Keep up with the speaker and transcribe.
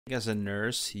As a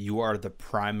nurse, you are the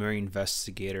primary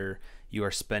investigator. You are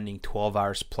spending 12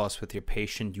 hours plus with your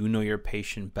patient. You know your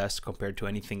patient best compared to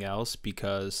anything else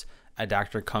because a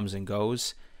doctor comes and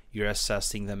goes. You're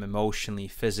assessing them emotionally,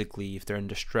 physically, if they're in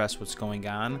distress, what's going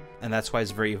on. And that's why it's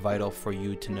very vital for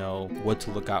you to know what to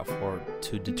look out for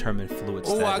to determine fluid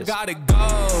status. Oh, I gotta go.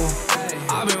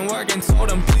 I've been working,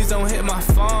 told them please don't hit my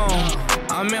phone.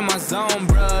 I'm in my zone,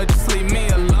 bruh, just leave me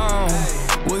alone.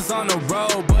 Was on the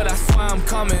road, but I swear I'm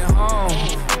coming home.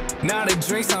 Now the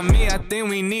drinks on me, I think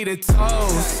we need a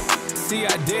toast. See,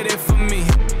 I did it for me.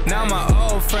 Now my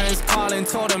old friends calling,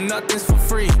 told them nothing's for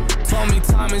free. Told me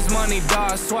time is money,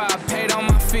 dog, swear I paid all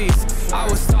my fees. I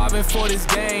was starving for this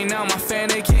game, now my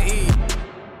family can eat.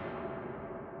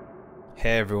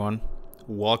 Hey everyone,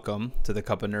 welcome to the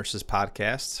Cup of Nurses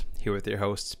podcast. Here with your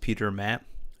hosts Peter and Matt,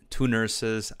 two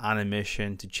nurses on a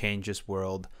mission to change this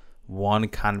world, one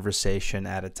conversation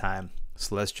at a time.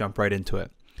 So let's jump right into it.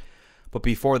 But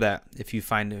before that, if you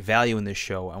find value in this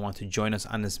show and want to join us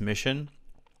on this mission,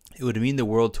 it would mean the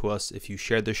world to us if you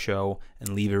shared the show and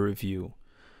leave a review.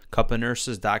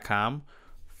 cupofnurses.com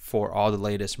for all the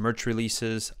latest merch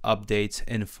releases, updates,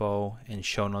 info, and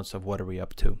show notes of what are we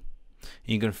up to. And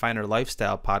you can find our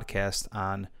lifestyle podcast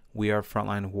on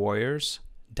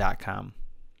wearefrontlinewarriors.com.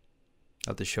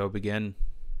 Let the show begin.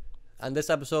 On this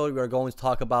episode, we are going to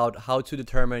talk about how to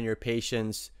determine your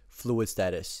patient's fluid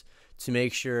status to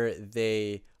make sure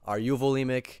they are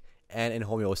euvolemic and in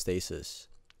homeostasis.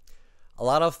 A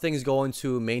lot of things go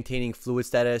into maintaining fluid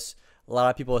status. A lot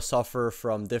of people suffer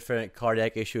from different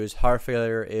cardiac issues. Heart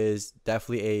failure is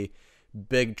definitely a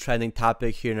big trending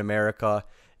topic here in America,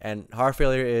 and heart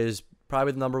failure is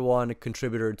probably the number one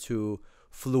contributor to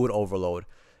fluid overload.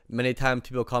 Many times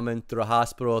people come in through the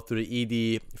hospital, through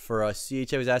the ED for a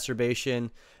CHF exacerbation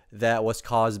that was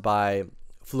caused by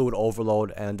fluid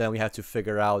overload, and then we have to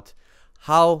figure out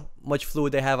how much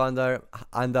fluid they have on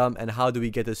them and how do we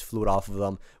get this fluid off of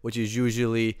them, which is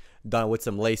usually done with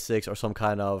some Lasix or some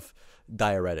kind of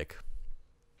diuretic.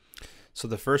 So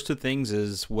the first two things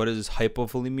is what is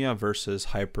hypovolemia versus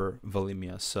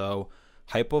hypervolemia. So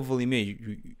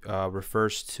hypovolemia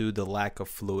refers to the lack of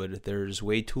fluid. There's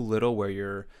way too little where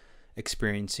you're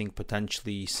experiencing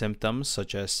potentially symptoms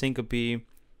such as syncope,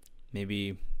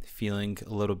 maybe feeling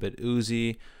a little bit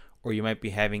oozy, or you might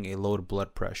be having a low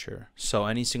blood pressure. So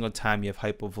any single time you have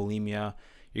hypovolemia,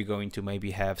 you're going to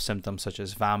maybe have symptoms such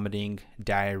as vomiting,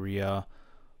 diarrhea,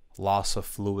 loss of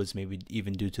fluids, maybe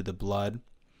even due to the blood,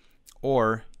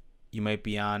 or you might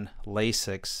be on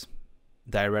Lasix,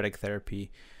 diuretic therapy,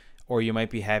 or you might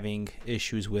be having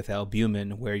issues with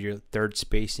albumin where you're third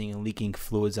spacing and leaking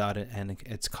fluids out and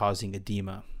it's causing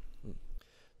edema.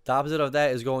 The opposite of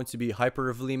that is going to be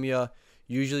hypervolemia.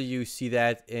 Usually you see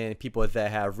that in people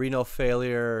that have renal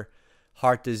failure,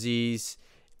 heart disease,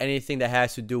 anything that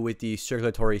has to do with the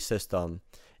circulatory system.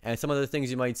 And some of the things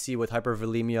you might see with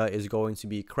hypervolemia is going to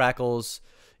be crackles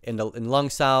in lung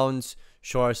sounds,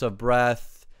 shortness of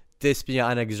breath, dyspnea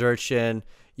on exertion.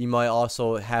 You might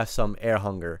also have some air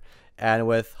hunger. And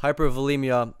with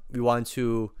hypervolemia, we want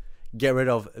to get rid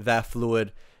of that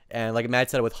fluid. And like Matt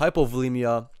said, with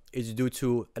hypovolemia, it's due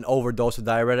to an overdose of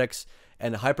diuretics.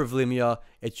 And hypervolemia,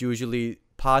 it's usually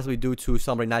possibly due to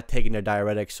somebody not taking their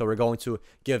diuretics. So we're going to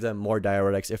give them more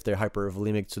diuretics if they're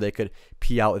hypervolemic, so they could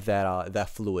pee out that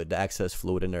fluid, the excess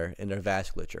fluid in their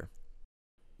vasculature.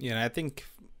 Yeah, and I think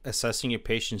assessing your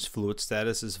patient's fluid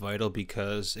status is vital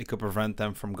because it could prevent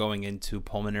them from going into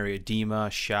pulmonary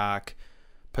edema, shock,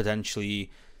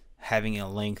 potentially having a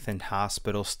lengthened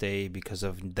hospital stay because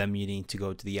of them needing to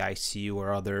go to the ICU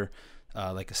or other,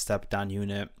 like a step-down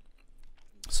unit.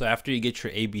 So after you get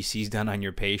your ABCs done on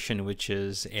your patient, which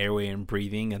is airway and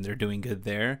breathing, and they're doing good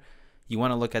there, you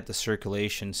want to look at the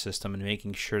circulation system and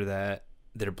making sure that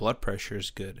their blood pressure is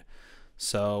good.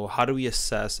 So how do we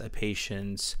assess a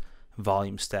patient's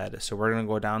volume status? So we're going to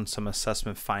go down some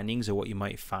assessment findings of what you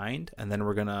might find, and then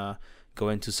we're going to go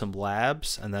into some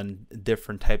labs and then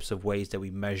different types of ways that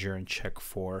we measure and check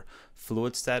for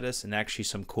fluid status, and actually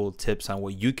some cool tips on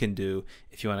what you can do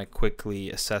if you want to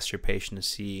quickly assess your patient to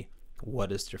see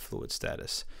what is their fluid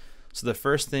status. So the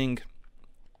first thing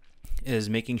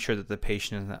is making sure that the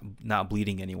patient is not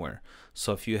bleeding anywhere.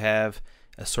 So if you have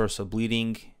a source of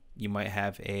bleeding, you might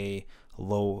have a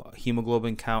low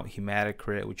hemoglobin count,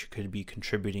 hematocrit, which could be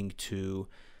contributing to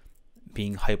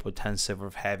being hypotensive or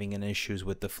having an issues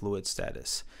with the fluid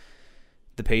status.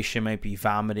 The patient might be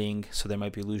vomiting, so they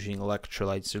might be losing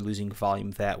electrolytes, they're losing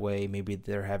volume that way. Maybe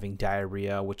they're having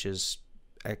diarrhea, which is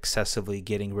excessively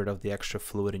getting rid of the extra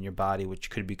fluid in your body, which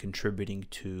could be contributing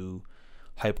to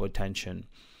hypotension.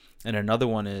 And another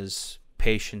one is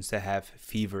patients that have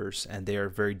fevers and they are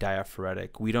very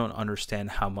diaphoretic, we don't understand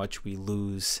how much we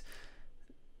lose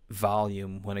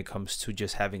volume when it comes to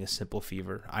just having a simple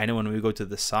fever. I know when we go to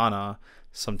the sauna,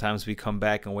 sometimes we come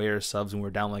back and weigh ourselves and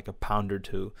we're down like a pound or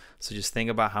two. So just think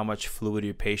about how much fluid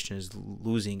your patient is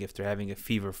losing if they're having a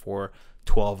fever for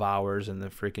 12 hours and the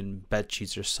freaking bed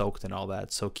sheets are soaked and all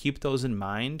that. So keep those in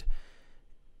mind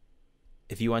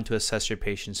if you want to assess your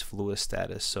patient's fluid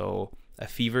status. So a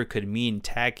fever could mean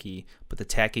tachy, but the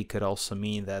tachy could also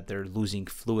mean that they're losing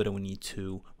fluid and we need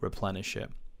to replenish it.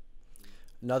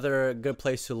 Another good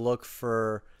place to look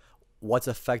for what's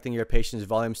affecting your patient's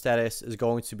volume status is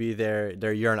going to be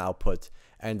their urine output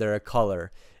and their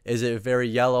color. Is it very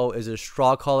yellow? Is it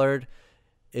straw colored?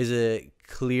 Is it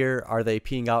clear? Are they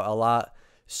peeing out a lot?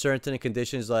 Certain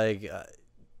conditions like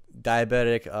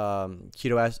diabetic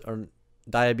ketoacidosis or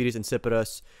diabetes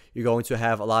insipidus, you're going to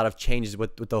have a lot of changes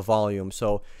with the volume.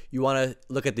 So you want to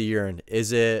look at the urine.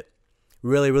 Is it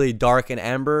really, really dark and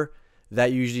amber?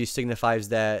 That usually signifies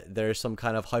that there's some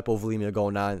kind of hypovolemia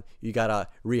going on. You gotta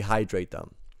rehydrate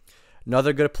them.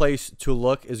 Another good place to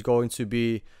look is going to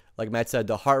be, like Matt said,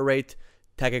 the heart rate.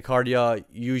 Tachycardia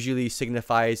usually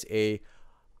signifies a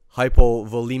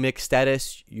hypovolemic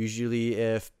status. Usually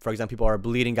if, for example, people are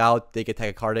bleeding out, they get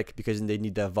tachycardic because they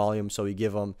need that volume, so we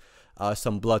give them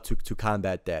some blood to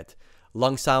combat that.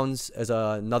 Lung sounds is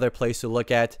another place to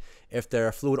look at. If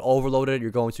they're fluid overloaded,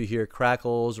 you're going to hear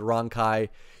crackles, rhonchi.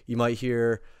 You might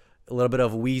hear a little bit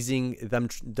of wheezing,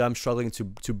 them struggling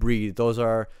to breathe. Those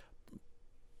are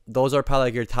probably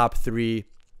like your top 3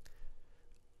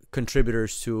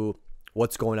 contributors to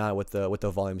what's going on with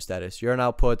the volume status: urine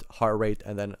output, heart rate,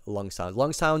 and then lung sounds.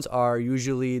 Lung sounds are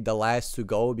usually the last to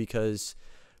go because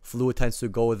fluid tends to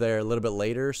go there a little bit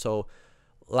later. So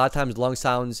a lot of times lung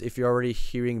sounds, if you're already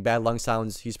hearing bad lung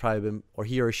sounds, he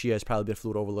or she has probably been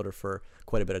fluid overloaded for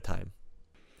quite a bit of time.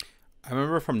 I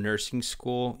remember from nursing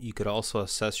school, you could also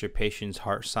assess your patient's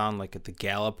heart sound, like at the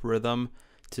gallop rhythm,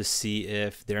 to see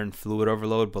if they're in fluid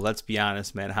overload. But let's be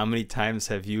honest, man, how many times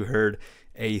have you heard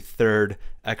a third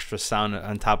extra sound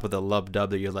on top of the lub dub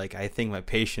that you're like, I think my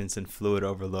patient's in fluid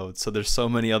overload? So there's so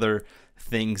many other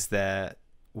things that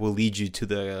will lead you to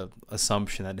the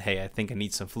assumption that, hey, I think I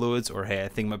need some fluids, or hey, I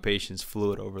think my patient's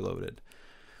fluid overloaded.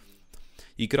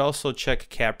 You could also check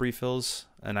cap refills,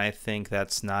 and I think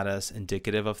that's not as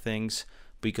indicative of things.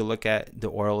 But you could look at the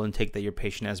oral intake that your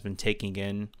patient has been taking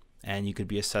in, and you could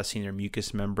be assessing their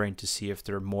mucous membrane to see if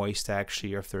they're moist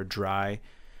actually or if they're dry.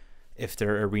 If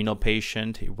they're a renal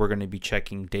patient, we're going to be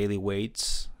checking daily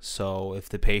weights. So if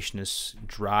the patient is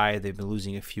dry, they've been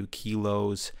losing a few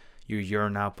kilos, your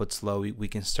urine output's low, we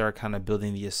can start kind of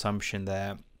building the assumption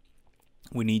that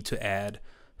we need to add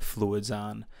fluids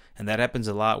on. And that happens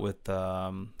a lot with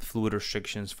fluid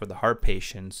restrictions for the heart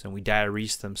patients, and we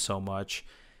diurese them so much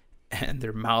and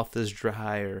their mouth is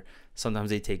dry, or sometimes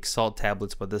they take salt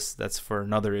tablets, but that's for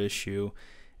another issue.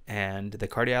 And the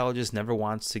cardiologist never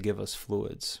wants to give us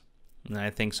fluids. And I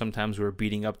think sometimes we're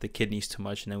beating up the kidneys too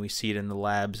much, and then we see it in the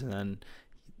labs, and then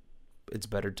it's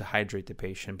better to hydrate the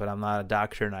patient. But I'm not a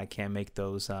doctor, and I can't make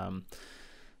those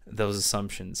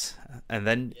assumptions. And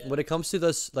then when it comes to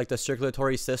this, like the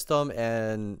circulatory system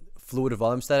and fluid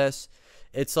volume status,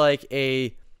 it's like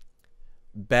a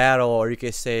battle, or you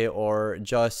could say, or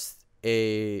just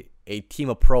a team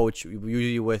approach,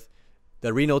 usually with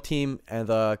the renal team and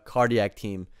the cardiac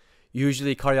team.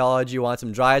 Usually cardiology wants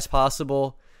them dry as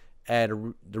possible,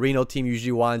 and the renal team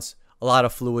usually wants a lot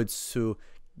of fluids to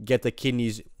get the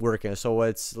kidneys working. So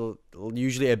it's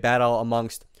usually a battle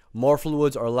amongst more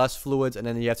fluids or less fluids, and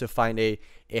then you have to find a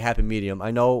happy medium.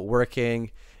 I know working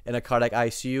in a cardiac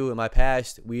ICU in my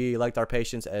past, we liked our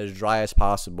patients as dry as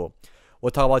possible.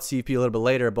 We'll talk about CP a little bit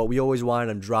later, but we always wanted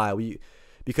them dry.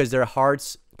 Because their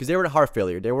hearts, because they were in heart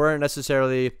failure, they weren't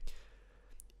necessarily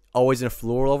always in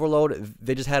fluid overload.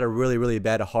 They just had a really, really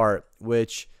bad heart,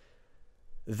 which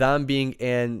them being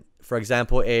in, for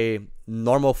example, a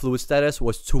normal fluid status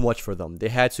was too much for them. They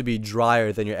had to be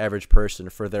drier than your average person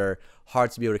for their heart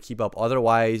to be able to keep up.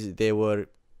 Otherwise, they would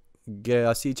get a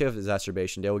CHF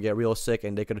exacerbation. They would get real sick,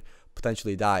 and they could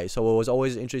potentially die. So it was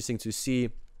always interesting to see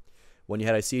when you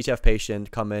had a CHF patient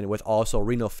come in with also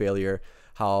renal failure,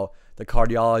 how the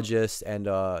cardiologist and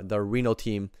the renal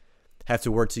team have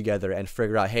to work together and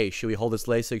figure out, hey, should we hold this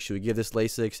Lasix? Should we give this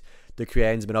Lasix? The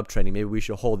creatinine's been uptrending. Maybe we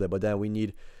should hold it. But then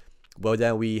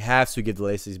we have to give the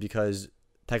Lasix because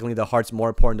technically the heart's more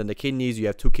important than the kidneys. You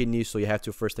have 2 kidneys, so you have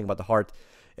to first think about the heart.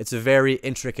 It's a very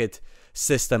intricate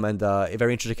system, and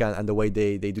very intricate on the way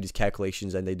they do these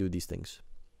calculations and they do these things.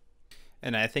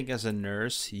 And I think as a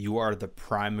nurse, you are the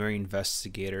primary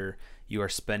investigator. you are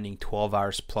spending 12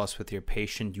 hours plus with your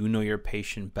patient. You know your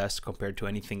patient best compared to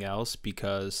anything else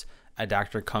because a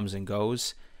doctor comes and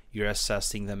goes. You're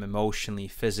assessing them emotionally,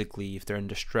 physically, if they're in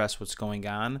distress, what's going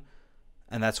on.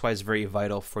 And that's why it's very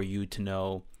vital for you to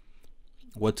know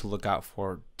what to look out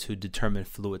for to determine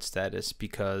fluid status,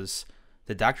 because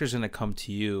the doctor's going to come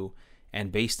to you,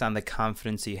 and based on the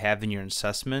confidence you have in your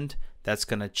assessment, that's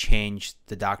going to change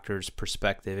the doctor's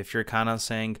perspective. If you're kind of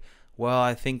saying, well,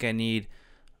 I think I need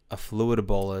a fluid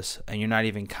bolus, and you're not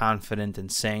even confident in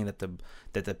saying that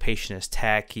the patient is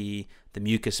tacky, the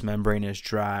mucous membrane is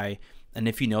dry, and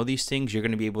if you know these things, you're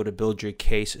going to be able to build your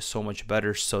case so much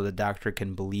better so the doctor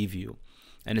can believe you.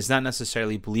 And it's not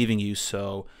necessarily believing you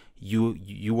so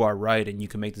you are right and you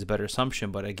can make this better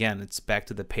assumption, but again, it's back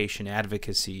to the patient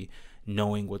advocacy,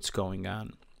 knowing what's going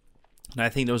on. And I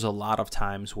think there's a lot of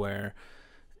times where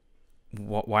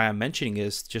why I'm mentioning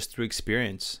is just through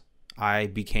experience. I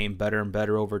became better and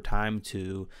better over time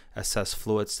to assess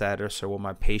fluid status or what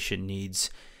my patient needs,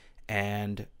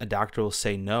 and a doctor will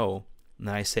say no, and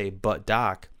I say, but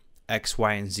doc, X,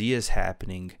 Y, and Z is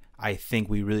happening. I think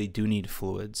we really do need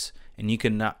fluids. And you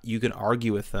can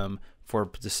argue with them for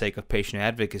the sake of patient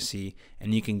advocacy,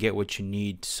 and you can get what you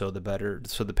need so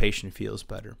the patient feels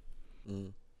better.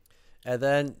 And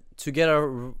then to get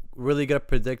a really good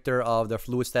predictor of the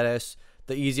fluid status,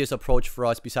 the easiest approach for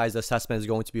us besides the assessment is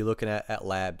going to be looking at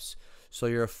labs. So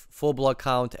your full blood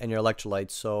count and your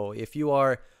electrolytes. So if you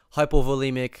are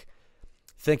hypovolemic,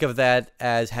 think of that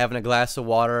as having a glass of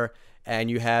water and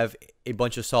you have a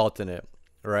bunch of salt in it,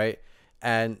 right?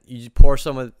 And you pour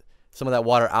some of that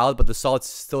water out, but the salt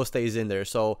still stays in there.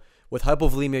 So with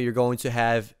hypovolemia, you're going to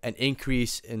have an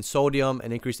increase in sodium,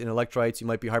 an increase in electrolytes. You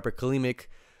might be hyperkalemic,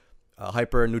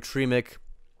 hypernatremic.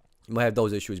 You might have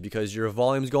those issues because your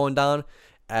volume's going down,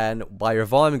 and by your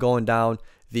volume going down,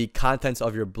 the contents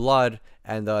of your blood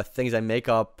and the things that make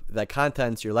up that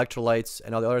contents, your electrolytes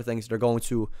and all the other things, they're going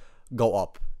to go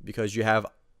up because you have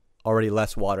already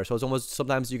less water. So it's almost,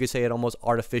 sometimes you could say it almost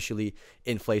artificially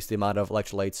inflates the amount of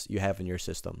electrolytes you have in your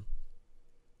system.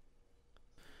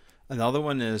 Another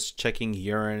one is checking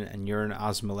urine and urine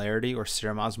osmolarity or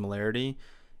serum osmolarity.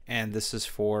 And this is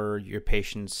for your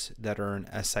patients that are in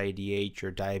SIDH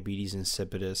or diabetes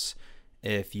insipidus.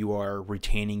 If you are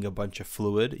retaining a bunch of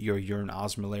fluid, your urine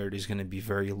osmolarity is going to be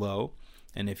very low.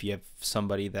 And if you have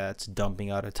somebody that's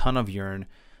dumping out a ton of urine,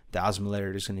 the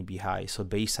osmolarity is going to be high. So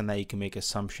based on that, you can make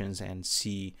assumptions and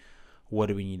see what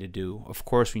do we need to do. Of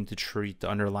course, we need to treat the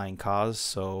underlying cause.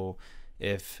 So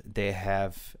if they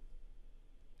have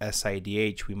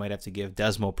SIDH, we might have to give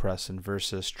desmopressin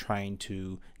versus trying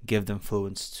to give them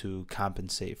fluids to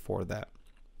compensate for that.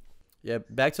 Yeah,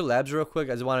 back to labs real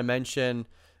quick. I just want to mention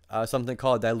something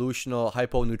called dilutional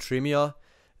hyponatremia.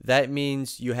 That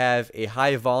means you have a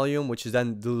high volume, which is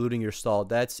then diluting your salt.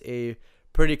 That's a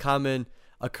pretty common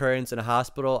occurrence in a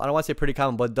hospital. I don't want to say pretty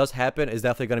common, but it does happen. It's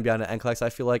definitely going to be on the NCLEX,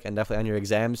 I feel like, and definitely on your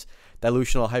exams.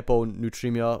 Dilutional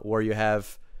hyponatremia, where you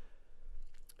have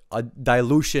a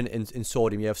dilution in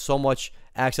sodium. You have so much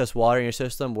excess water in your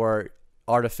system where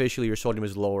artificially your sodium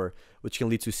is lower, which can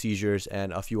lead to seizures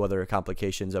and a few other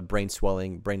complications of brain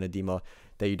swelling, brain edema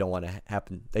that you don't want to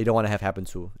happen. That you don't want to have happen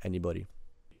to anybody.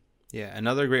 Yeah,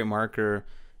 another great marker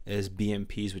is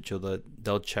BMPs, which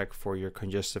they'll check for your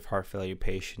congestive heart failure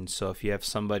patients. So if you have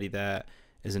somebody that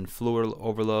is in fluid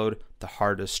overload, the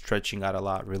heart is stretching out a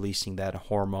lot, releasing that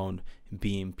hormone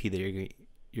BMP that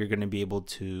you're going to be able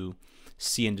to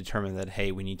see and determine that,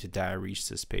 hey, we need to diurese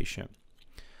this patient.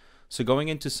 So going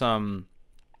into some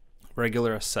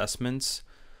regular assessments,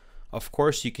 of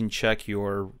course you can check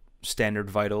your standard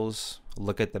vitals,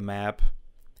 look at the map,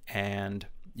 and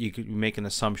you can make an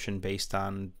assumption based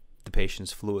on the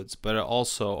patient's fluids, but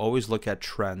also always look at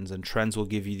trends, and trends will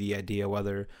give you the idea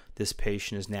whether this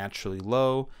patient is naturally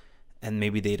low and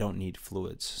maybe they don't need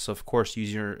fluids. So of course,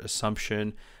 use your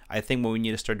assumption. I think what we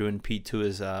need to start doing P2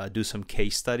 is do some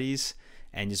case studies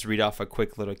and just read off a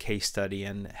quick little case study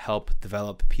and help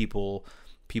develop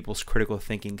people's critical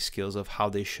thinking skills of how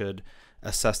they should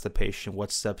assess the patient,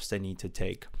 what steps they need to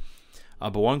take.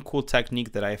 But one cool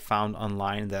technique that I found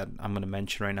online that I'm going to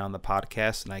mention right now on the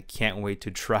podcast, and I can't wait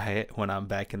to try it when I'm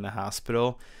back in the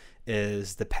hospital,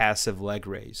 is the passive leg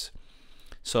raise.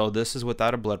 So this is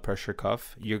without a blood pressure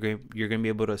cuff. You're going to be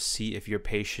able to see if your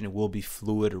patient will be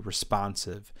fluid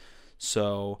responsive.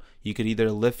 So you could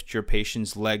either lift your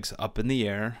patient's legs up in the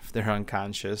air if they're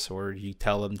unconscious, or you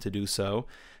tell them to do so,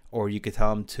 or you could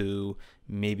tell them to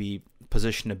maybe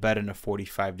position the bed in a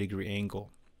 45-degree angle.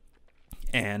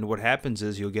 And what happens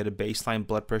is you'll get a baseline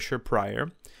blood pressure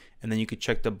prior, and then you could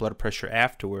check the blood pressure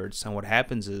afterwards. And what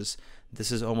happens is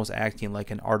This is almost acting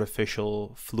like an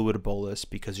artificial fluid bolus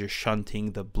because you're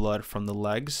shunting the blood from the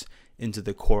legs into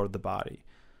the core of the body.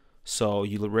 So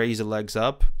you raise the legs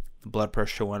up, the blood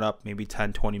pressure went up maybe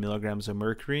 10, 20 milligrams of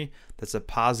mercury. That's a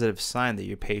positive sign that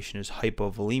your patient is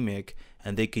hypovolemic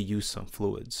and they could use some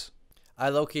fluids. I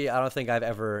don't think I've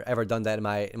ever done that in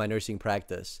my nursing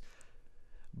practice.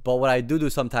 But what I do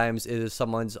sometimes is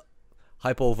someone's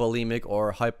hypovolemic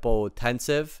or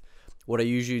hypotensive. What I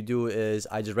usually do is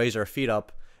I just raise their feet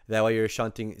up. That way you're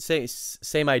shunting,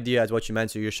 same idea as what you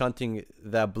mentioned. You're shunting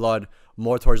that blood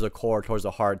more towards the core, towards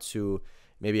the heart to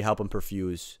maybe help them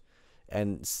perfuse.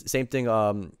 And same thing,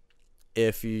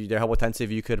 if they're hypotensive,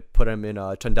 you could put them in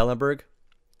a Trendelenburg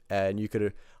and you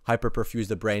could hyperperfuse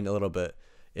the brain a little bit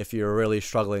if you're really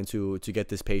struggling to get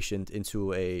this patient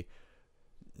into a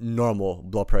normal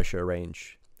blood pressure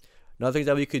range. Another thing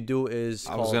that we could do is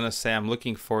I was going to say I'm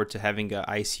looking forward to having an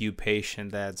ICU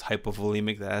patient that's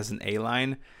hypovolemic that has an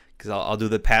A-line, because I'll do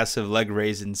the passive leg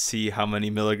raise and see how many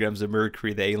milligrams of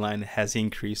mercury the A-line has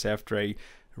increased after I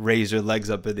raise their legs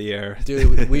up in the air.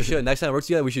 Dude, we should, next time we work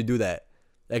together, we should do that.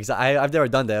 I've never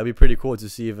done that. It'd be pretty cool to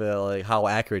see if like how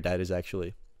accurate that is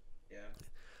actually. Yeah.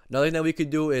 Another thing that we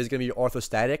could do is going to be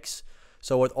orthostatics.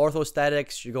 So with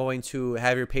orthostatics, you're going to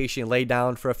have your patient lay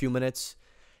down for a few minutes,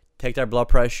 take their blood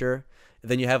pressure,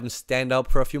 then you have them stand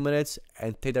up for a few minutes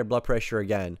and take their blood pressure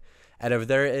again. And if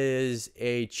there is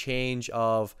a change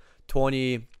of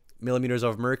 20 millimeters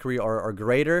of mercury or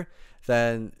greater,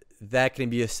 then that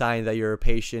can be a sign that your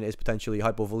patient is potentially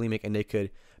hypovolemic and they could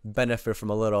benefit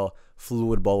from a little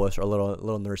fluid bolus or a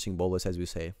little nursing bolus, as we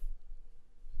say.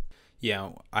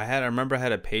 Yeah, I remember I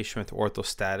had a patient with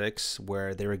orthostatics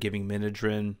where they were giving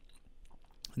Minidrin.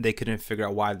 They couldn't figure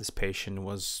out why this patient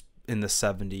was in the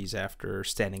 70s after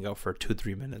standing up for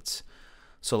 2-3 minutes.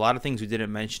 So a lot of things we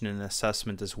didn't mention in the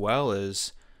assessment as well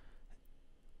is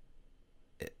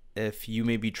if you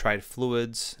maybe tried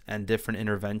fluids and different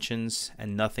interventions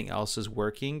and nothing else is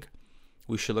working,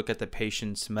 we should look at the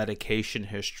patient's medication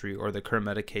history or the current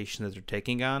medication that they're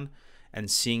taking on and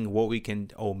seeing what we can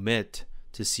omit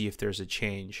to see if there's a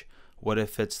change. What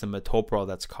if it's the metoprolol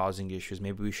that's causing issues?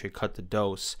 Maybe we should cut the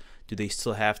dose. Do they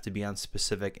still have to be on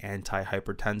specific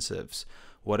antihypertensives?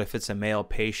 What if it's a male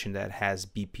patient that has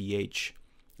BPH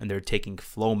and they're taking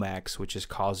Flomax, which is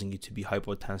causing you to be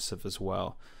hypotensive as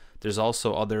well? There's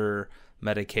also other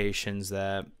medications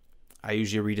that I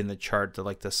usually read in the chart,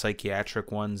 like the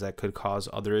psychiatric ones that could cause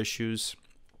other issues.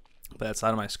 But that's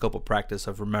out of my scope of practice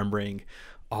of remembering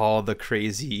all the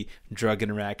crazy drug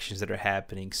interactions that are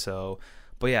happening.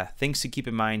 But yeah, things to keep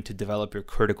in mind to develop your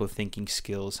critical thinking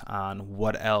skills on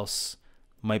what else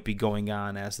might be going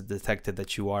on as the detective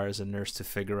that you are as a nurse to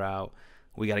figure out,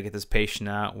 we got to get this patient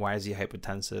out. Why is he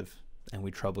hypotensive? And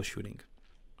we troubleshooting.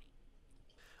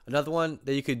 Another one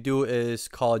that you could do is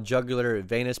called jugular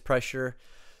venous pressure.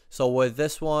 So with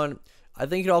this one, I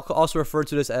think you can also refer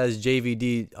to this as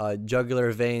JVD,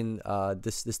 jugular vein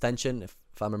distension, if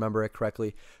I remember it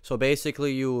correctly. So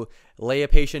basically you lay a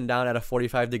patient down at a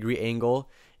 45-degree angle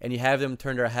and you have them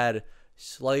turn their head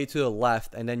slightly to the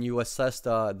left, and then you assess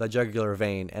the jugular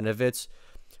vein. And if it's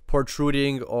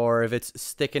protruding or if it's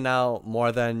sticking out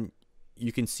more than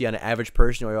you can see on an average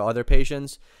person or other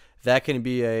patients, that can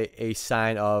be a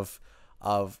sign of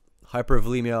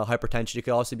hypervolemia, hypertension. It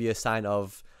could also be a sign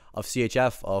of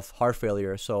CHF, of heart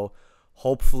failure. So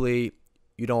hopefully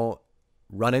you don't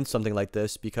run into something like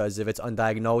this, because if it's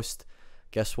undiagnosed,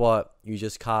 guess what? You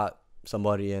just caught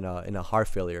somebody in a heart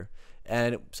failure.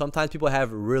 And sometimes people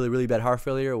have really, really bad heart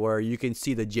failure where you can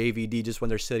see the JVD just when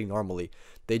they're sitting normally.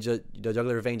 The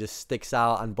jugular vein just sticks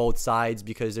out on both sides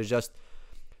because there's just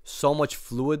so much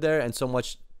fluid there and so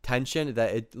much tension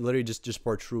that it literally just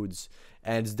protrudes.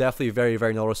 And it's definitely very,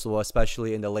 very noticeable,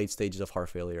 especially in the late stages of heart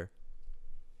failure.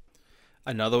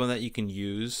 Another one that you can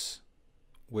use,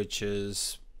 which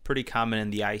is pretty common in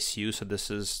the ICU, so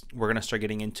we're going to start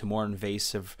getting into more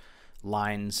invasive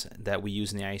lines that we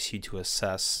use in the ICU to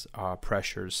assess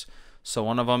pressures. So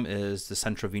one of them is the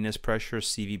central venous pressure,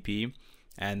 CVP,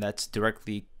 and that's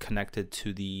directly connected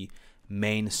to the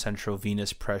main central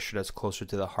venous pressure that's closer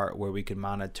to the heart, where we can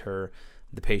monitor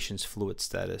the patient's fluid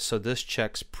status. So this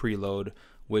checks preload,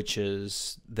 which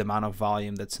is the amount of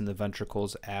volume that's in the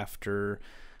ventricles after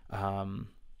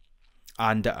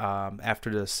after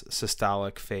the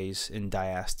systolic phase in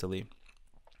diastole.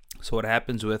 So what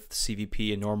happens with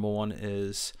CVP, a normal one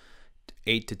is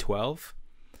 8 to 12.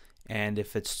 And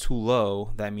if it's too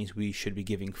low, that means we should be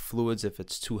giving fluids. If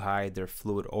it's too high, they're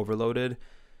fluid overloaded.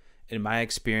 In my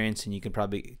experience, and you can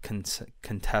probably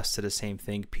contest to the same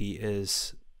thing, Pete,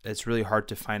 is it's really hard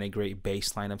to find a great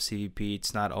baseline of CVP.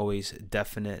 It's not always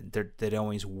definite. They don't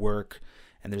always work,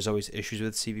 and there's always issues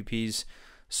with CVPs.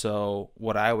 So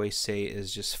what I always say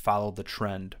is just follow the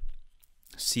trend.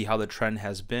 See how the trend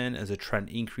has been. Is the trend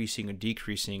increasing or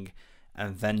decreasing?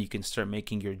 And then you can start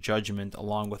making your judgment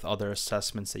along with other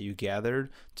assessments that you gathered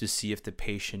to see if the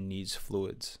patient needs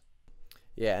fluids.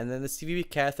 Yeah, and then the CVP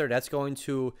catheter, that's going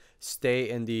to stay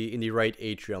in the right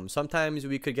atrium. Sometimes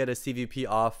we could get a CVP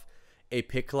off a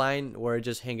PICC line where it's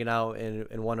just hanging out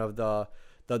in one of the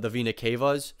vena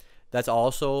cavas. That's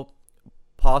also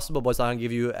possible, but it's not going to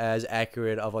give you as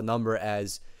accurate of a number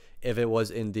as if it was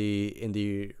in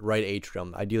the right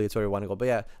atrium. Ideally, it's where we want to go. But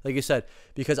yeah, like you said,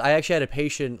 because I actually had a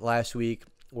patient last week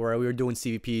where we were doing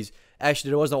CVPs.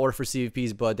 Actually, there was no order for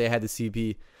CVPs, but they had the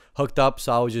CVP hooked up,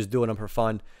 so I was just doing them for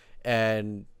fun.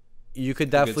 And you could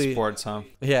definitely... Good sports, huh?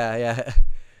 Yeah.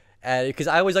 And because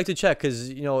I always like to check,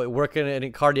 because, you know, working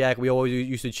in cardiac, we always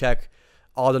used to check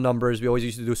all the numbers. We always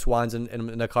used to do swans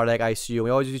in the cardiac ICU.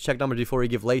 We always used to check numbers before we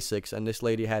give Lasix. And this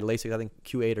lady had Lasix, I think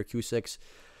Q8 or Q6.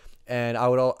 And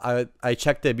I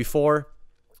checked it before,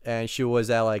 and she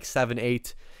was at like 7,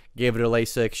 8. Gave her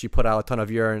Lasix. She put out a ton of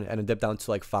urine, and it dipped down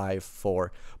to like 5,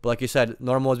 4. But like you said,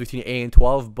 normal is between 8 and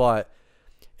 12, but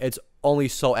it's only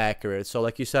so accurate. So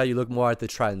like you said, you look more at the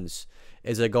trends.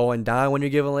 Is it going down when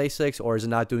you're giving Lasix, or is it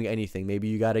not doing anything? Maybe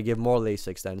you got to give more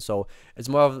Lasix then. So it's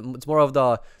more of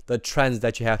the trends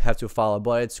that you have to follow.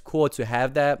 But it's cool to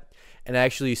have that and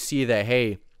actually see that,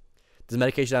 hey, this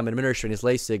medication I'm administering, this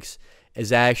Lasix,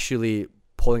 is actually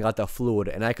pulling out the fluid.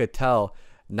 And I could tell,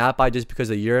 not by just because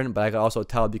of urine, but I could also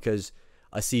tell because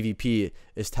a CVP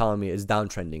is telling me it's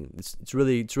downtrending. It's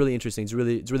really interesting. It's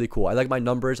really cool. I like my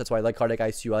numbers. That's why I like cardiac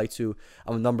ICU.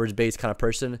 I'm a numbers based kind of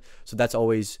person. So that's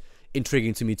always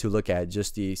intriguing to me to look at,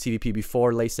 just the CVP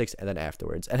before Lasix and then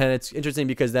afterwards. And then it's interesting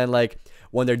because then like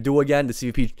when they're due again, the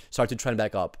CVP starts to trend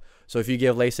back up. So if you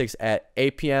give Lasix at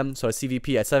 8 p.m., so a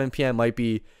CVP at 7 p.m. might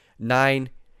be 9.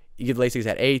 You give Lasix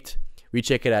at 8.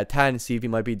 Recheck it at 10. CVP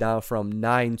might be down from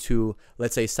 9 to,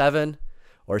 let's say, 7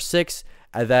 or 6.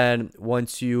 And then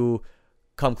once you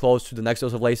come close to the next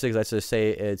dose of Lasix, let's just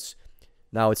say it's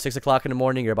 6 o'clock in the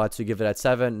morning, you're about to give it at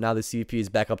 7. Now the CVP is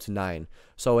back up to 9.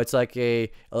 So it's like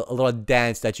a little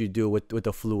dance that you do with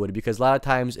the fluid, because a lot of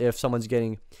times if someone's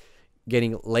getting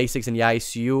Lasix in the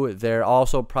ICU, they're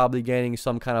also probably getting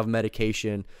some kind of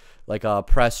medication like a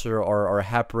pressor or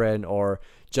heparin or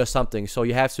just something. So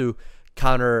you have to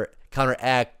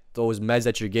counteract those meds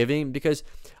that you're giving, because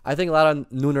I think a lot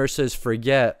of new nurses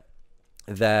forget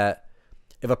that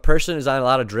if a person is on a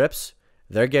lot of drips,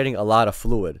 they're getting a lot of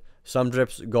fluid. Some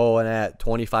drips going at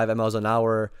 25 mLs an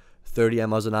hour, 30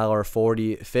 mLs an hour,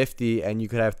 40, 50, and you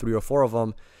could have 3 or 4 of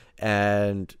them,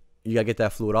 and you gotta get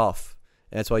that fluid off.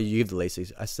 And that's why you give the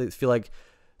Lasix. I feel like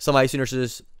some ICU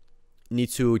nurses need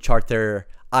to chart their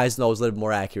eyes and nose a little bit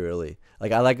more accurately.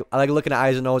 Like I like looking at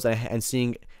eyes and nose and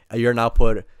seeing a urine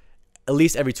output at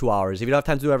least every 2 hours. If you don't have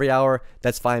time to do it every hour,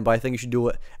 that's fine, but I think you should do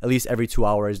it at least every 2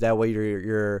 hours. That way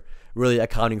you're really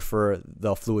accounting for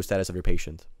the fluid status of your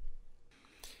patient.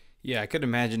 Yeah, I could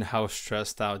imagine how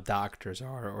stressed out doctors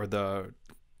are, or the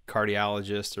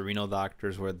cardiologists or renal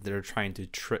doctors, where they're trying to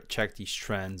check these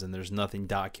trends and there's nothing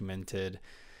documented.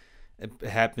 It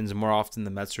happens more often.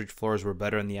 The med-surg floors were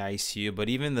better in the ICU, but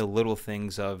even the little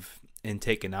things of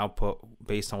intake and output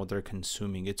based on what they're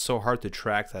consuming, it's so hard to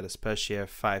track that, especially if you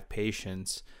have 5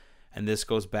 patients. And this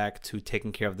goes back to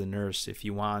taking care of the nurse. If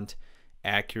you want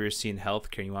accuracy in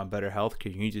healthcare, you want better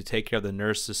healthcare, you need to take care of the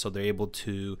nurses so they're able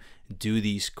to do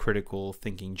these critical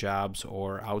thinking jobs,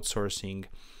 or outsourcing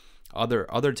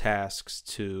other tasks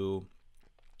to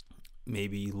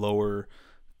maybe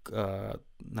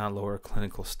not lower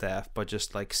clinical staff, but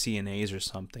just like CNAs or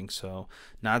something. So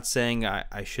not saying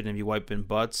I shouldn't be wiping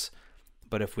butts,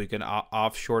 but if we can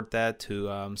offshore that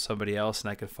to somebody else, and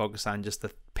I can focus on just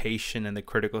the patient and the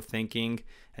critical thinking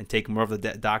and take more of the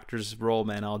doctor's role,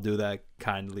 man, I'll do that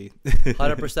kindly.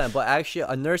 100%. But actually,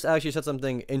 a nurse actually said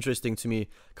something interesting to me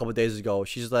a couple of days ago.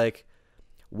 She's like,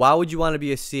 why would you want to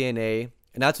be a CNA?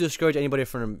 And not to discourage anybody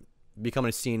from becoming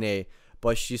a CNA,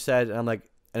 but she said, and I'm like,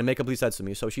 and it made complete sense to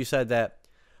me. So she said that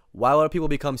why would people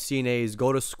become CNAs,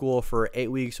 go to school for 8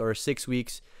 weeks or 6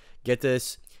 weeks, get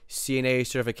this CNA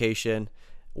certification,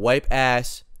 wipe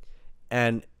ass,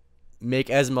 and make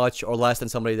as much or less than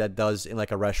somebody that does in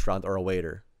like a restaurant or a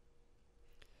waiter.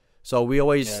 So we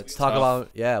always talk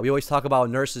about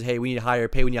nurses. Hey, we need higher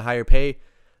pay,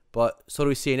 but so do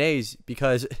we CNAs,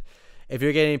 because if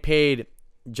you're getting paid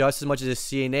just as much as a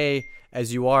CNA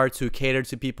as you are to cater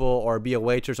to people or be a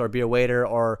waitress or be a waiter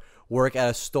or work at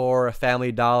a store, a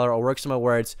Family Dollar, or work somewhere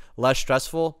where it's less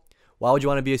stressful, why would you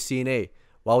want to be a CNA?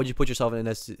 why would you put yourself in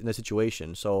a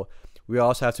situation? So we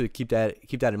also have to keep that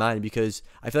in mind, because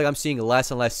I feel like I'm seeing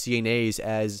less and less CNAs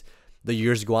as the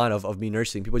years go on of me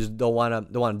nursing. People just don't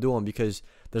want to do them because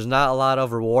there's not a lot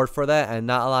of reward for that and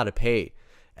not a lot of pay.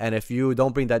 And if you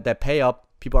don't bring that pay up,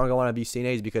 people aren't going to want to be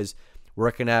CNAs, because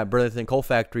working at Burlington Coal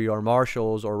Factory or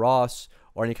Marshalls or Ross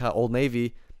or any kind of Old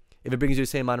Navy, if it brings you the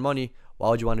same amount of money, why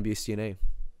would you want to be a CNA?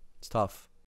 It's tough.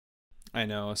 I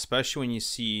know, especially when you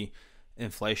see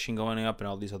inflation going up and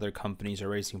all these other companies are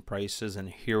raising prices, and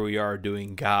here we are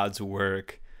doing God's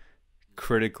work,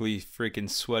 critically freaking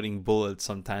sweating bullets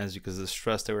sometimes because of the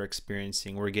stress that we're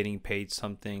experiencing. We're getting paid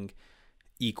something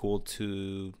equal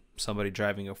to somebody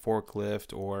driving a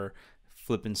forklift or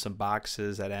flipping some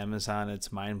boxes at Amazon.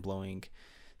 It's mind-blowing.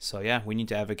 So yeah, we need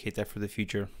to advocate that for the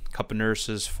future. A couple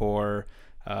nurses for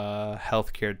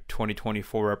healthcare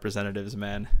 2024 representatives,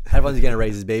 man. Everyone's getting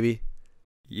raises, baby.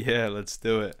 Yeah, let's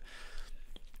do it.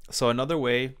 So another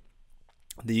way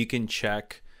that you can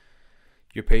check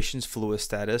your patient's fluid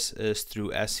status is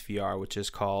through SVR, which is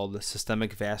called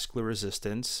systemic vascular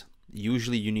resistance.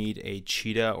 Usually you need a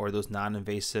cheetah or those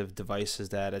non-invasive devices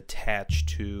that attach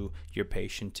to your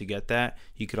patient to get that.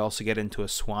 You could also get into a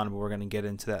swan, but we're going to get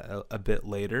into that a bit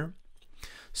later.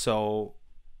 So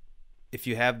if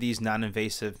you have these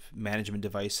non-invasive management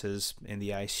devices in the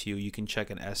ICU, you can check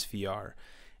an SVR,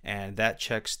 and that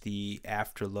checks the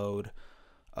afterload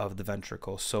of the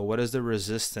ventricle. So what is the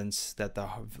resistance that the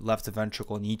left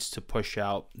ventricle needs to push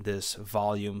out this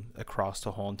volume across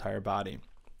the whole entire body?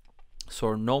 So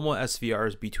our normal SVR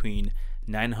is between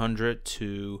 900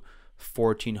 to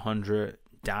 1400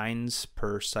 dynes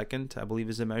per second, I believe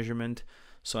is the measurement.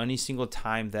 So any single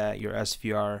time that your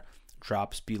SVR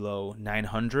drops below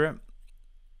 900,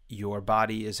 your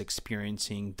body is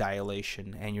experiencing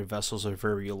dilation and your vessels are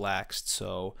very relaxed.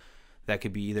 So that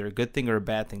could be either a good thing or a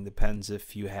bad thing, depends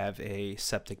if you have a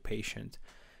septic patient.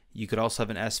 You could also have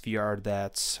an SVR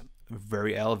that's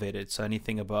very elevated. So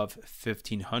anything above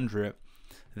 1500,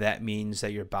 that means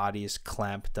that your body is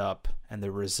clamped up and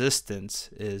the resistance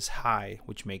is high,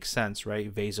 which makes sense,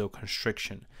 right?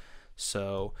 Vasoconstriction.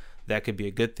 So that could be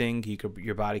a good thing.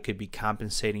 Your body could be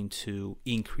compensating to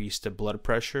increase the blood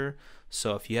pressure.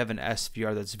 So if you have an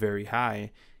SVR that's very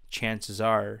high, chances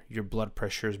are your blood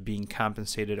pressure is being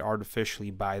compensated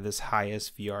artificially by this high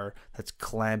SVR that's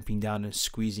clamping down and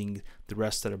squeezing the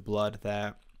rest of the blood.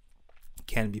 That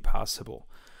can be possible.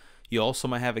 You also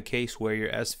might have a case where your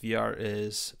SVR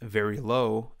is very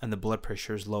low and the blood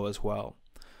pressure is low as well.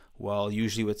 Well,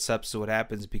 usually with sepsis, what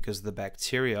happens, because of the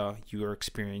bacteria, you are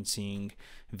experiencing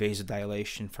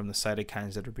vasodilation from the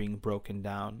cytokines that are being broken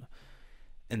down.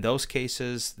 In those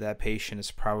cases, that patient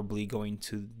is probably going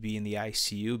to be in the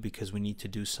ICU, because we need to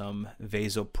do some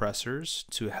vasopressors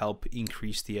to help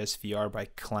increase the SVR by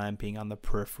clamping on the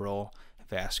peripheral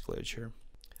vasculature.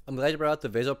 I'm glad you brought out the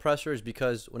vasopressors,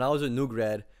 because when I was a new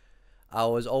grad, I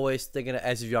was always thinking of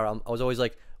SVR. I was always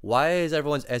like, why is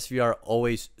everyone's SVR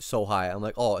always so high? I'm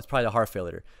like, oh, it's probably the heart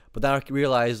failure. But then I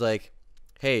realized, like,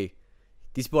 hey,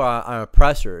 these people are on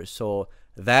pressors, so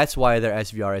that's why their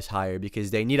SVR is higher,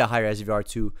 because they need a higher SVR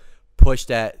to push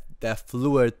that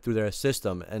fluid through their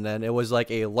system. And then it was like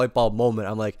a light bulb moment.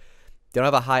 I'm like, they don't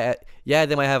have a high, yeah,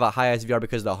 they might have a high SVR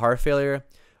because of the heart failure,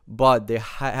 but they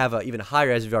have an even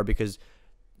higher SVR because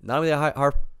not only the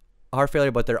heart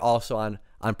failure, but they're also on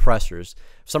pressors.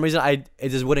 For some reason, it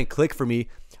just wouldn't click for me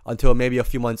until maybe a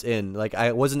few months in. Like,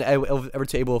 I wasn't ever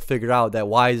able to figure out that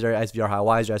why is their SVR high,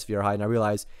 why is their SVR high, and I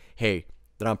realized, hey,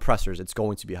 they're on pressors. It's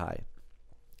going to be high.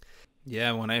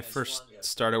 Yeah, when I first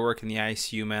started working in the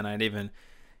ICU, man, I didn't even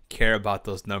care about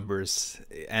those numbers.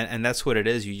 And that's what it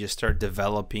is. You just start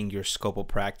developing your scope of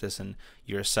practice and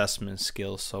your assessment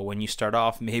skills. So when you start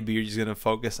off, maybe you're just going to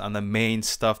focus on the main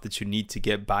stuff that you need to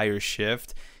get by your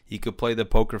shift. You could play the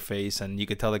poker face and you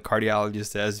could tell the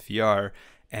cardiologist the SVR,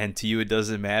 and to you it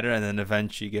doesn't matter. And then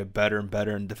eventually you get better and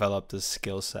better and develop this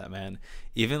skill set, man.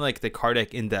 Even like the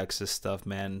cardiac indexes stuff,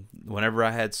 man. Whenever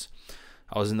I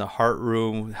was in the heart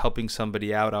room helping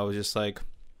somebody out, I was just like,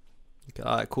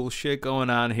 God, cool shit going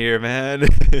on here, man.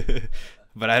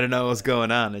 But I don't know what's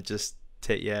going on. It just,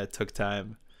 it took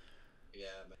time. Yeah.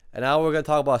 And now we're going to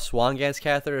talk about Swan-Ganz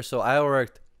catheters. So I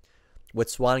worked with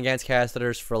Swan-Ganz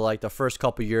catheters for like the first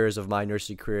couple years of my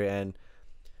nursing career, and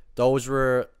those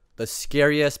were the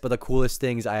scariest but the coolest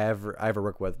things I ever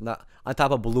worked with. Not on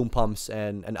top of balloon pumps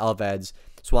and LVADs,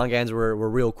 Swan-Ganz were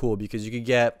real cool because you could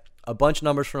get a bunch of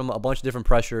numbers from a bunch of different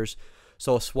pressures.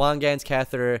 So Swan-Ganz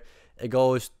catheter, it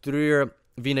goes through your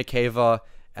vena cava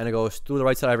and it goes through the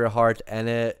right side of your heart, and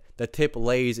it the tip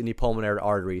lays in the pulmonary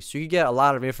artery. So you get a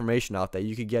lot of information out there.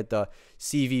 You could get the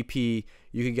CVP,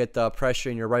 you could get the pressure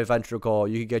in your right ventricle,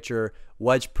 you could get your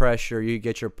wedge pressure, you could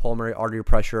get your pulmonary artery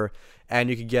pressure, and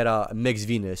you could get a mixed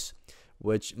venous,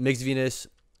 which mixed venous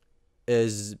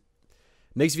is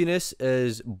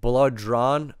blood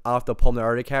drawn off the pulmonary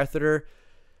artery catheter,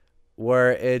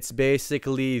 where it's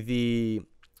basically the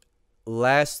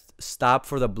last stop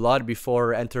for the blood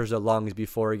before it enters the lungs,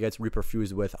 before it gets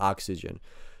reperfused with oxygen.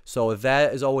 So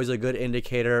that is always a good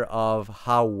indicator of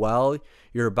how well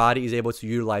your body is able to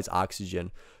utilize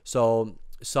oxygen. So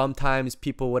sometimes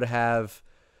people would have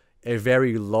a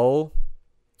very low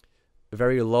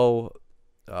SpO2.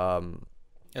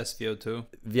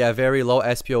 Yeah, very low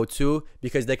SpO2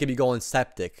 because they could be going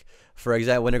septic. For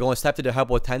example, when they're going septic, they're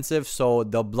hypotensive, so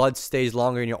the blood stays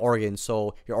longer in your organs,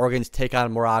 so your organs take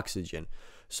on more oxygen.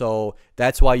 So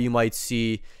that's why you might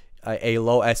see a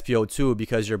low SpO2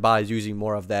 because your body's using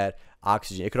more of that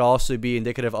oxygen. It could also be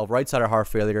indicative of right-sided heart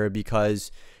failure because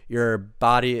your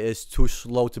body is too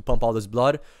slow to pump all this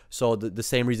blood. So the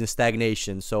same reason,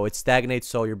 stagnation. So it stagnates,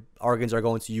 so your organs are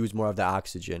going to use more of the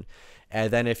oxygen.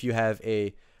 And then if you have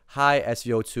a high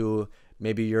SpO2,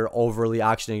 maybe you're overly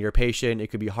oxygenating your patient. It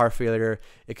could be heart failure.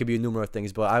 It could be a number of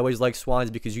things. But I always like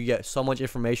swans because you get so much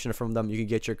information from them. You can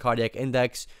get your cardiac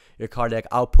index, your cardiac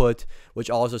output, which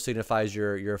also signifies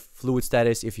your fluid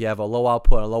status. If you have a low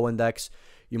output and a low index,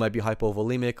 you might be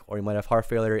hypovolemic, or you might have heart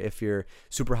failure. If you're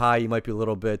super high, you might be a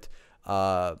little bit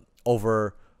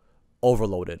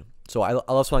overloaded. So I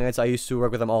love swan ants. I used to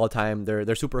work with them all the time.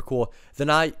 They're super cool. They're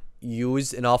not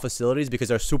used in all facilities because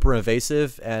they're super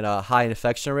invasive and high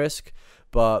infection risk,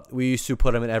 but we used to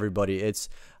put them in everybody. It's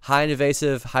high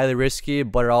invasive, highly risky,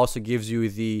 but it also gives you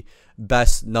the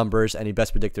best numbers and the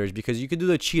best predictors because you can do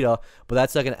the cheetah, but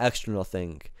that's like an external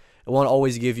thing. It won't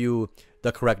always give you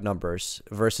the correct numbers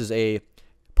versus a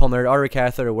pulmonary artery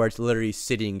catheter where it's literally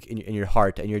sitting in your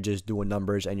heart and you're just doing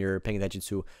numbers and you're paying attention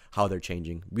to how they're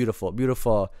changing. Beautiful,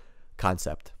 beautiful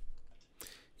concept.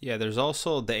 Yeah, there's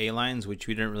also the A-lines, which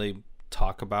we didn't really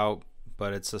talk about,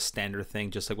 but it's a standard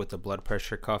thing. Just like with the blood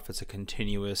pressure cuff, it's a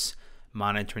continuous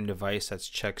monitoring device that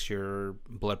checks your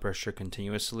blood pressure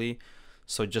continuously.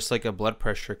 So just like a blood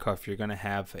pressure cuff, you're going to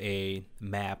have a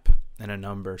map and a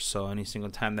number. So any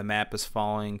single time the map is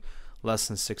falling less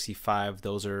than 65,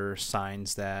 those are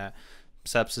signs that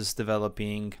sepsis is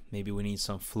developing. Maybe we need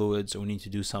some fluids, or we need to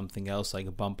do something else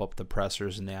like bump up the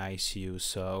pressors in the ICU.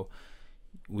 So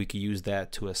we could use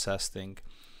that to assess things.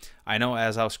 I know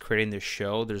as I was creating this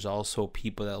show, there's also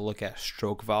people that look at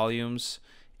stroke volumes,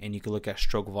 and you can look at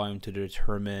stroke volume to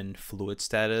determine fluid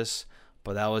status,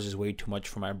 but that was just way too much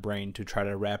for my brain to try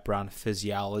to wrap around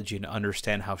physiology and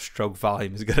understand how stroke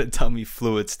volume is going to tell me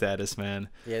fluid status, man.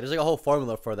 Yeah, there's like a whole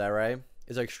formula for that, right?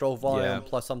 It's like stroke volume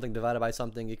plus something divided by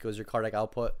something equals your cardiac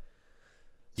output.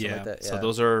 Yeah. Like that. So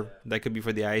those are, that could be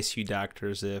for the ICU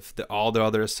doctors if all the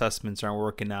other assessments aren't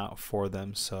working out for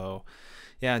them. So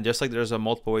yeah, and just like there's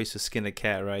multiple ways to skin a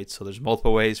cat, right? So there's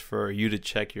multiple ways for you to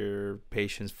check your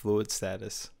patient's fluid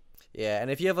status. Yeah, and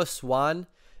if you have a swan,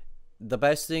 the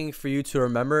best thing for you to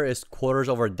remember is quarters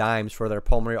over dimes for their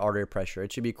pulmonary artery pressure.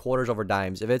 It should be quarters over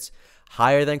dimes. If it's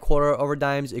higher than quarter over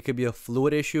dimes, it could be a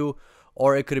fluid issue,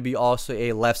 or it could be also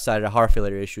a left-sided heart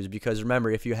failure issues. Because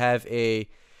remember, if you have a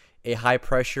high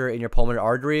pressure in your pulmonary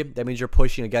artery, that means you're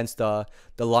pushing against the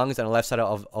lungs and the left side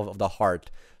of the heart.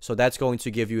 So that's going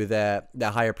to give you that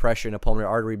higher pressure in the pulmonary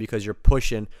artery because you're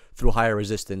pushing through higher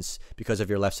resistance because of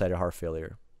your left-sided heart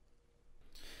failure.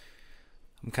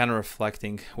 I'm kind of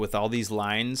reflecting with all these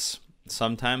lines.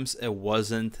 Sometimes it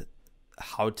wasn't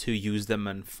how to use them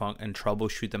and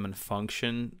troubleshoot them and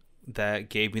function that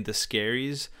gave me the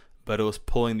scaries, but it was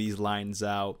pulling these lines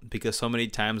out because so many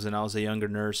times when I was a younger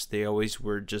nurse, they always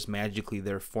were just magically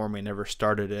there for me, never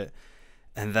started it.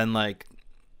 And then like,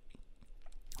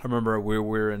 I remember we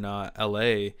were in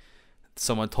LA,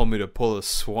 someone told me to pull a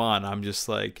swan. I'm just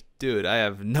like, dude, I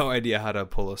have no idea how to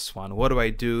pull a swan. What do I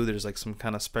do? There's like some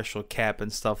kind of special cap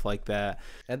and stuff like that.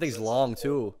 That thing's long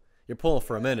too. You're pulling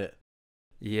for a minute.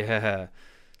 Yeah.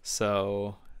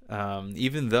 So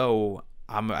even though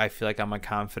I feel like I'm a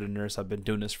confident nurse, I've been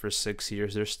doing this for 6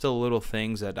 years, there's still little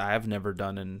things that I've never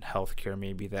done in healthcare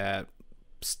maybe that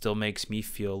still makes me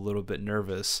feel a little bit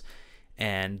nervous.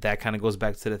 And that kind of goes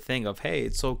back to the thing of, hey,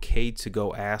 it's okay to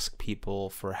go ask people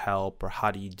for help or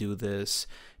how do you do this,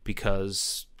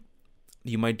 because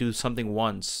you might do something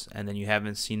once and then you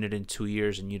haven't seen it in 2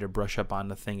 years and you need to brush up on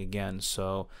the thing again.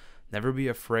 So never be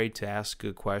afraid to ask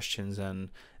good questions and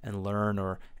learn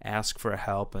or ask for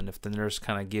help. And if the nurse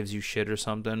kind of gives you shit or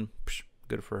something,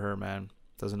 good for her, man.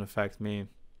 Doesn't affect me.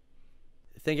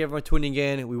 Thank you everyone for tuning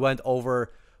in. We went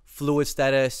over fluid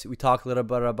status. We talked a little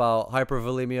bit about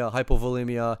hypervolemia,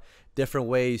 hypovolemia, different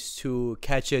ways to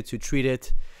catch it, to treat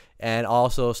it, and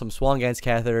also some Swan-Ganz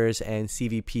catheters and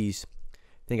CVPs.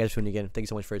 Thank you guys for tuning in. Thank you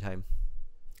so much for your time.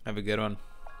 Have a good one.